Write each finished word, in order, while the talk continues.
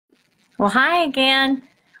Well, hi again.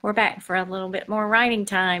 We're back for a little bit more writing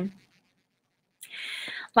time.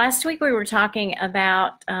 Last week we were talking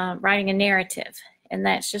about writing a narrative, and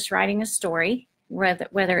that's just writing a story,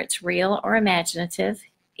 whether it's real or imaginative,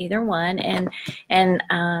 either one. And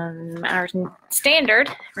our standard,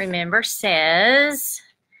 remember, says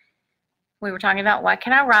we were talking about what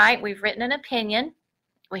can I write. We've written an opinion.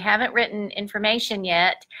 We haven't written information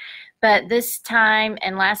yet, but this time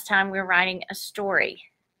and last time we were writing a story.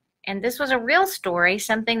 And this was a real story,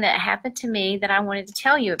 something that happened to me that I wanted to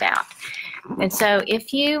tell you about. And so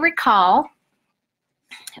if you recall,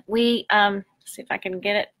 we, see if I can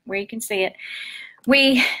get it where you can see it.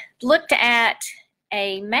 We looked at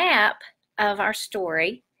a map of our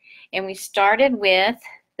story, and we started with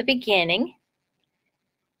the beginning.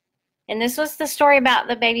 And this was the story about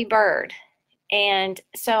the baby bird. And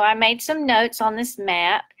so I made some notes on this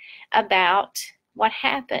map about what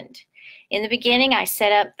happened. In the beginning, I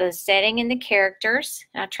set up the setting and the characters.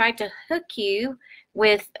 I tried to hook you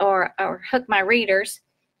with, or hook my readers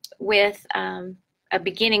with a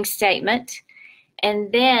beginning statement.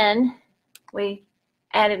 And then we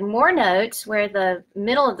added more notes where the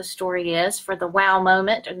middle of the story is for the wow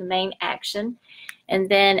moment or the main action. And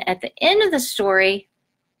then at the end of the story,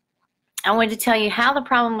 I wanted to tell you how the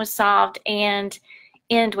problem was solved and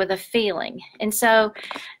end with a feeling. And so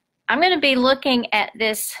I'm going to be looking at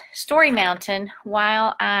this story mountain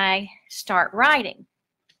while I start writing.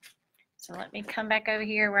 So let me come back over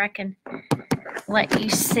here where I can let you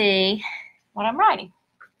see what I'm writing.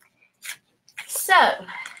 So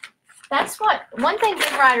that's one thing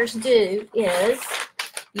good writers do is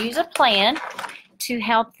use a plan to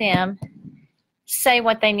help them say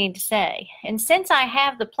what they need to say. And since I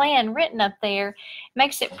have the plan written up there, it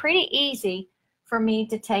makes it pretty easy for me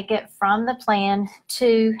to take it from the plan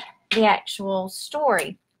to the actual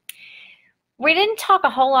story. We didn't talk a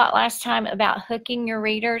whole lot last time about hooking your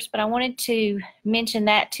readers, but I wanted to mention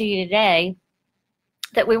that to you today,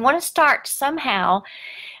 that we want to start somehow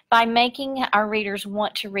by making our readers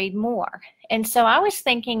want to read more. And so I was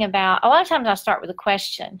thinking about, a lot of times I start with a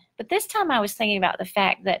question, but this time I was thinking about the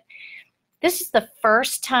fact that this is the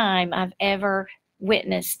first time I've ever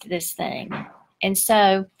witnessed this thing. And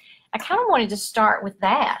so I kind of wanted to start with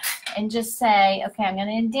that and just say, okay, I'm going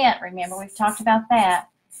to indent. Remember, we've talked about that.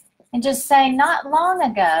 And just say, not long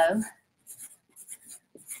ago,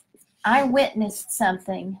 I witnessed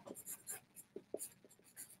something.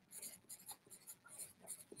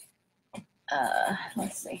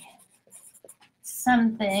 Let's see.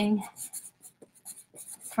 Something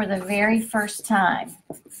for the very first time.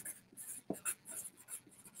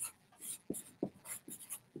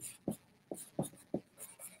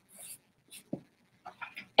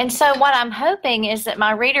 And so what I'm hoping is that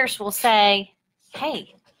my readers will say,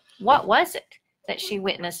 hey, what was it that she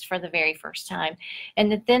witnessed for the very first time?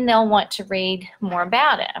 And that then they'll want to read more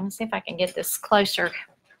about it. I'm going to see if I can get this closer.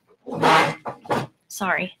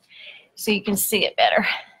 Sorry. So you can see it better.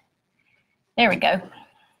 There we go.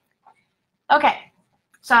 Okay.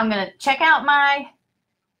 So I'm going to check out my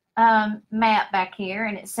map back here.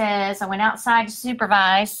 And it says I went outside to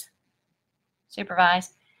supervise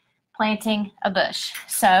planting a bush.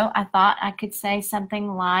 So I thought I could say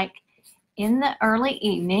something like, in the early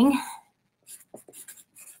evening,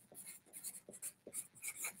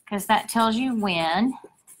 because that tells you when,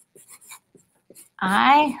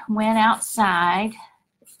 I went outside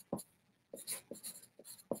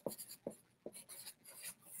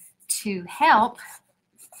to help.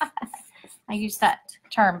 I use that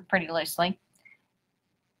term pretty loosely.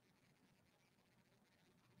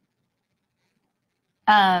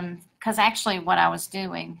 Because actually what I was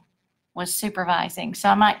doing was supervising. So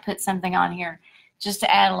I might put something on here just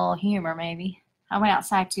to add a little humor maybe. I went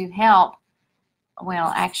outside to help,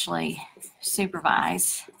 well, actually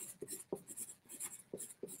supervise.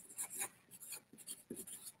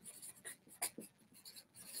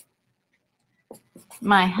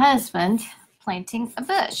 My husband planting a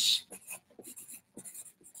bush.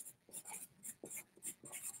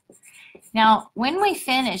 Now, when we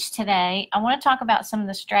finish today, I want to talk about some of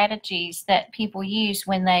the strategies that people use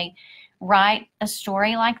when they write a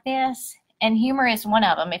story like this, and humor is one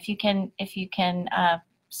of them. If you can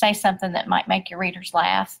say something that might make your readers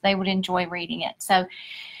laugh, they would enjoy reading it. So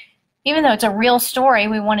even though it's a real story,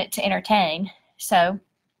 we want it to entertain. So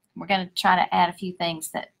we're going to try to add a few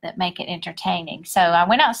things that make it entertaining. So I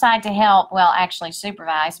went outside to help, well, actually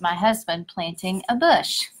supervise my husband planting a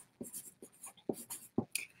bush.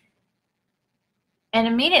 And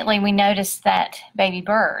immediately we noticed that baby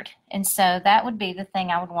bird. And so that would be the thing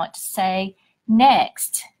I would want to say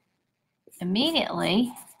next.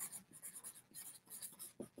 Immediately,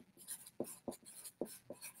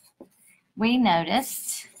 we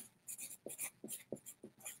noticed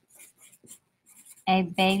a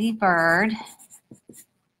baby bird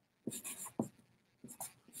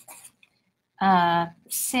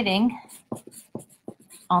sitting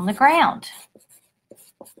on the ground.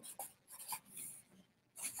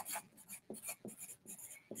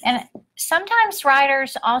 And sometimes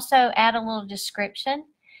writers also add a little description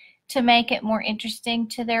to make it more interesting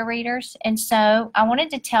to their readers. And so I wanted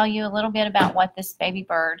to tell you a little bit about what this baby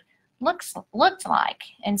bird looked like.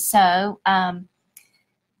 And so I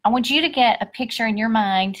want you to get a picture in your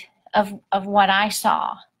mind of what I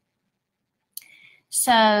saw.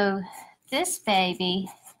 So this baby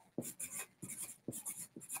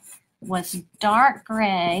was dark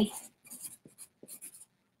gray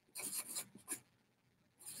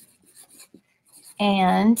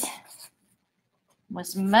and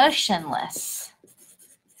was motionless.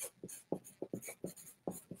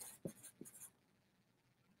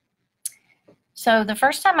 So the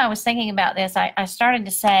first time I was thinking about this, I started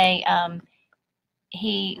to say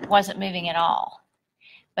he wasn't moving at all.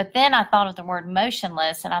 But then I thought of the word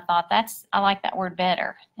motionless, and I thought I like that word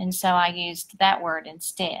better. And so I used that word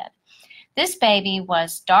instead. This baby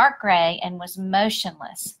was dark gray and was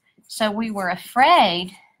motionless. So we were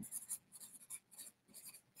afraid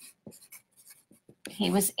he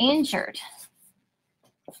was injured.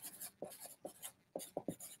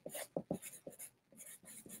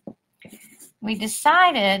 We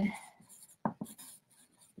decided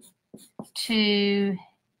to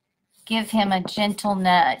give him a gentle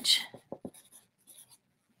nudge.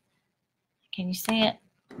 Can you see it?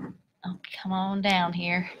 Oh, come on down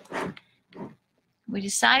here. We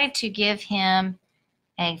decided to give him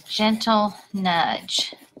a gentle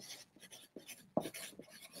nudge.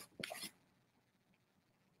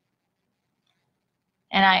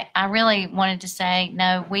 And I really wanted to say,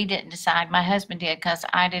 no, we didn't decide. My husband did, because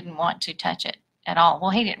I didn't want to touch it at all. Well,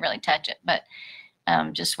 he didn't really touch it, but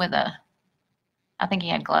just with I think he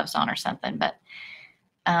had gloves on or something. But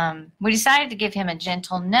we decided to give him a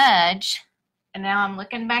gentle nudge. And now I'm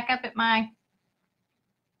looking back up at my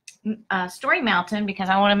Story Mountain because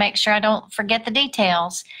I want to make sure I don't forget the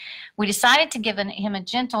details. We decided to give him a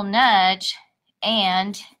gentle nudge,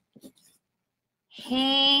 and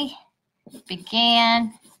he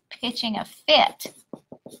began pitching a fit.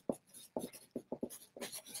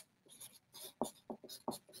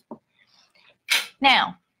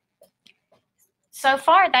 Now, so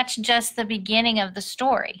far, that's just the beginning of the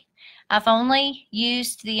story. I've only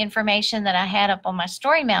used the information that I had up on my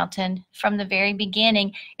Story Mountain from the very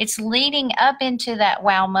beginning. It's leading up into that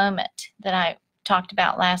wow moment that I talked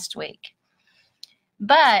about last week.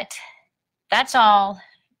 But that's all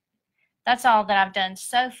that I've done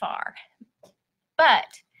so far. But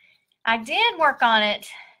I did work on it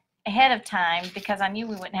ahead of time because I knew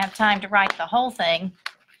we wouldn't have time to write the whole thing.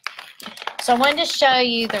 So I wanted to show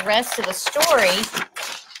you the rest of the story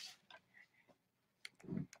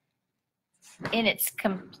in its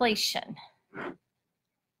completion.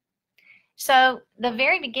 So the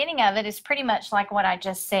very beginning of it is pretty much like what I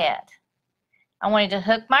just said. I wanted to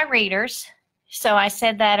hook my readers. So I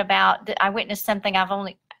said that about, I witnessed something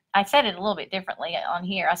I said it a little bit differently on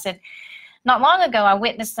here. I said, not long ago, I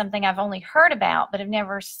witnessed something I've only heard about, but have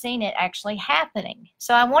never seen it actually happening.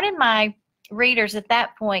 So I wanted my readers at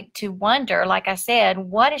that point to wonder, like I said,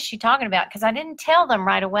 what is she talking about? Because I didn't tell them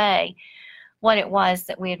right away what it was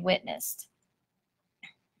that we had witnessed.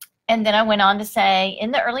 And then I went on to say, in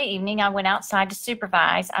the early evening, I went outside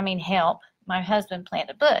to help my husband plant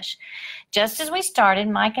a bush. Just as we started,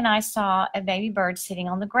 Mike and I saw a baby bird sitting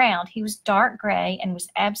on the ground. He was dark gray and was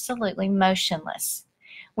absolutely motionless.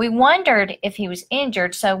 We wondered if he was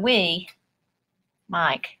injured, so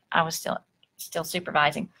Mike, I was still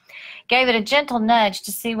supervising, gave it a gentle nudge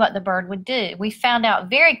to see what the bird would do. We found out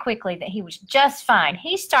very quickly that he was just fine.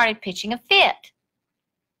 He started pitching a fit.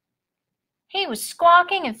 He was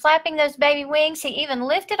squawking and flapping those baby wings. He even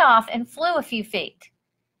lifted off and flew a few feet.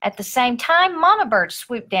 At the same time, Mama Bird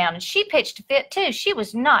swooped down, and she pitched a fit too. She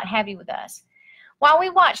was not happy with us. While we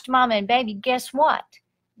watched Mama and Baby, guess what?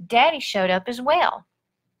 Daddy showed up as well.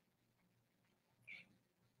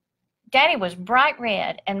 Daddy was bright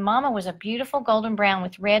red, and Mama was a beautiful golden brown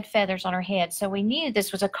with red feathers on her head, so we knew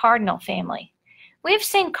this was a cardinal family. We've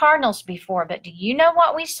seen cardinals before, but do you know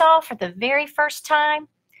what we saw for the very first time?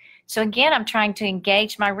 So again, I'm trying to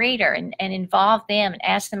engage my reader and involve them and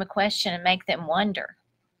ask them a question and make them wonder.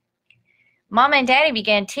 Mama and Daddy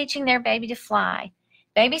began teaching their baby to fly.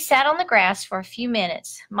 Baby sat on the grass for a few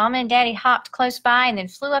minutes. Mama and Daddy hopped close by and then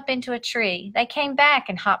flew up into a tree. They came back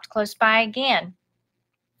and hopped close by again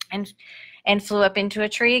and flew up into a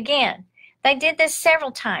tree again. They did this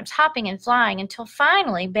several times, hopping and flying, until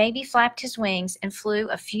finally Baby flapped his wings and flew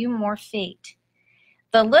a few more feet.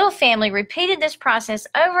 The little family repeated this process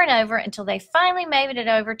over and over until they finally made it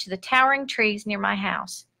over to the towering trees near my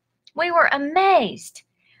house. We were amazed.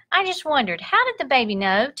 I just wondered, how did the baby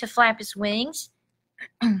know to flap his wings?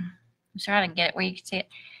 I'm sorry, I didn't get it where you can see it.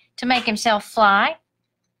 To make himself fly.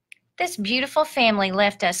 This beautiful family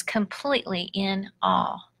left us completely in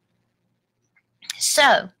awe.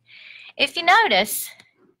 So, if you notice,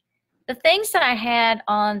 the things that I had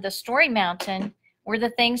on the story mountain were the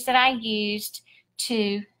things that I used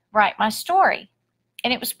to write my story.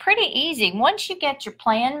 And it was pretty easy. Once you get your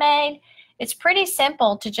plan made, it's pretty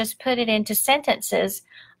simple to just put it into sentences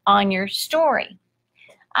on your story.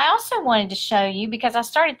 I also wanted to show you, because I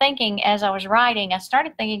started thinking as I was writing, I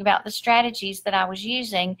started thinking about the strategies that I was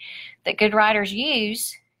using that good writers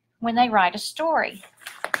use when they write a story.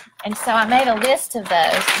 And so I made a list of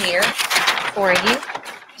those here for you.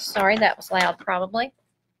 Sorry, that was loud probably.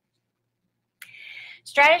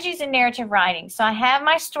 Strategies in narrative writing. So I have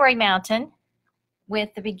my story mountain with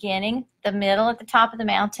the beginning, the middle at the top of the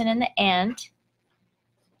mountain, and the end.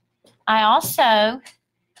 I also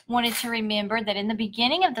wanted to remember that in the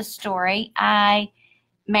beginning of the story, I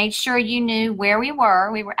made sure you knew where we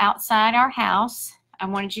were. We were outside our house. I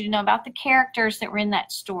wanted you to know about the characters that were in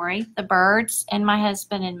that story, the birds and my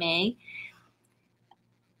husband and me.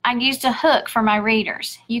 I used a hook for my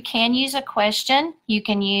readers. You can use a question. You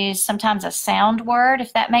can use sometimes a sound word,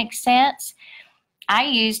 if that makes sense. I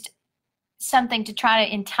used something to try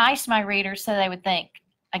to entice my readers so they would think,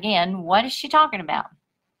 again, what is she talking about?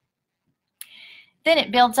 Then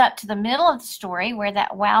it builds up to the middle of the story where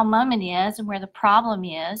that wow moment is and where the problem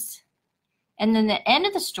is. And then the end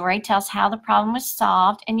of the story tells how the problem was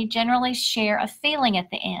solved, and you generally share a feeling at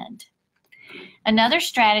the end. Another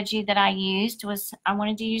strategy that I used was I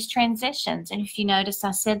wanted to use transitions. And if you notice,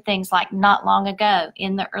 I said things like not long ago,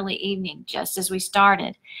 in the early evening, just as we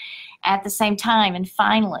started, at the same time, and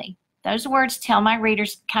finally. Those words tell my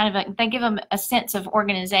readers they give them a sense of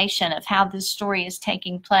organization of how this story is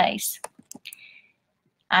taking place.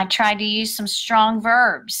 I tried to use some strong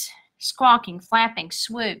verbs, squawking, flapping,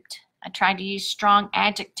 swooped. I tried to use strong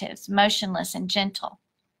adjectives, motionless and gentle.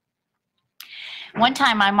 One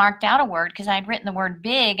time I marked out a word because I had written the word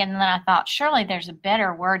big, and then I thought, surely there's a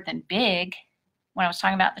better word than big when I was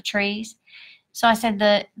talking about the trees. So I said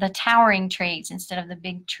the towering trees instead of the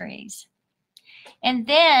big trees. And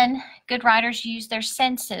then good writers use their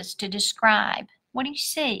senses to describe. What do you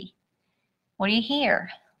see? What do you hear?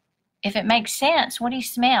 If it makes sense, what do you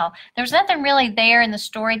smell? There was nothing really there in the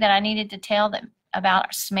story that I needed to tell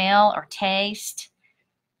about smell or taste.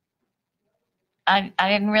 I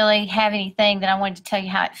didn't really have anything that I wanted to tell you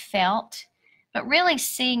how it felt. But really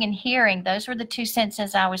seeing and hearing, those were the two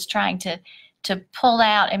senses I was trying to pull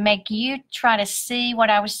out and make you try to see what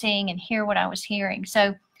I was seeing and hear what I was hearing.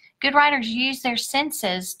 So good writers use their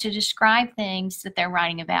senses to describe things that they're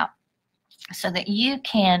writing about so that you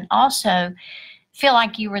can also feel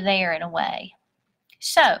like you were there in a way.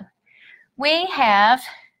 So we have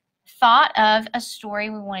thought of a story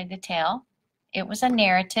we wanted to tell. It was a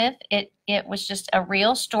narrative. It was just a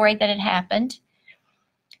real story that had happened.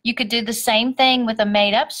 You could do the same thing with a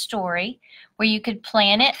made-up story where you could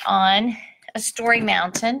plan it on a story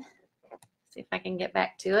mountain. See if I can get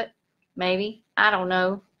back to it. Maybe. I don't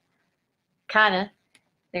know. Kind of.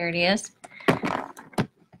 There it is.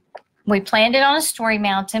 We planned it on a story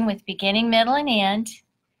mountain with beginning, middle, and end.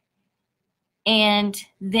 And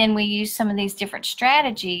then we used some of these different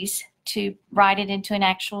strategies to write it into an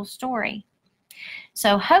actual story.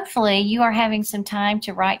 So hopefully you are having some time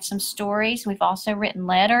to write some stories. We've also written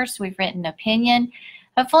letters. We've written opinion.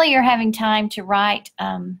 Hopefully you're having time to write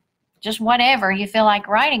just whatever you feel like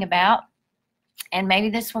writing about. And maybe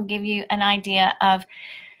this will give you an idea of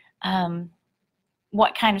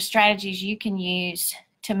what kind of strategies you can use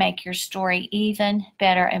to make your story even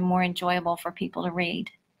better and more enjoyable for people to read.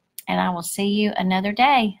 And I will see you another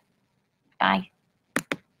day. Bye.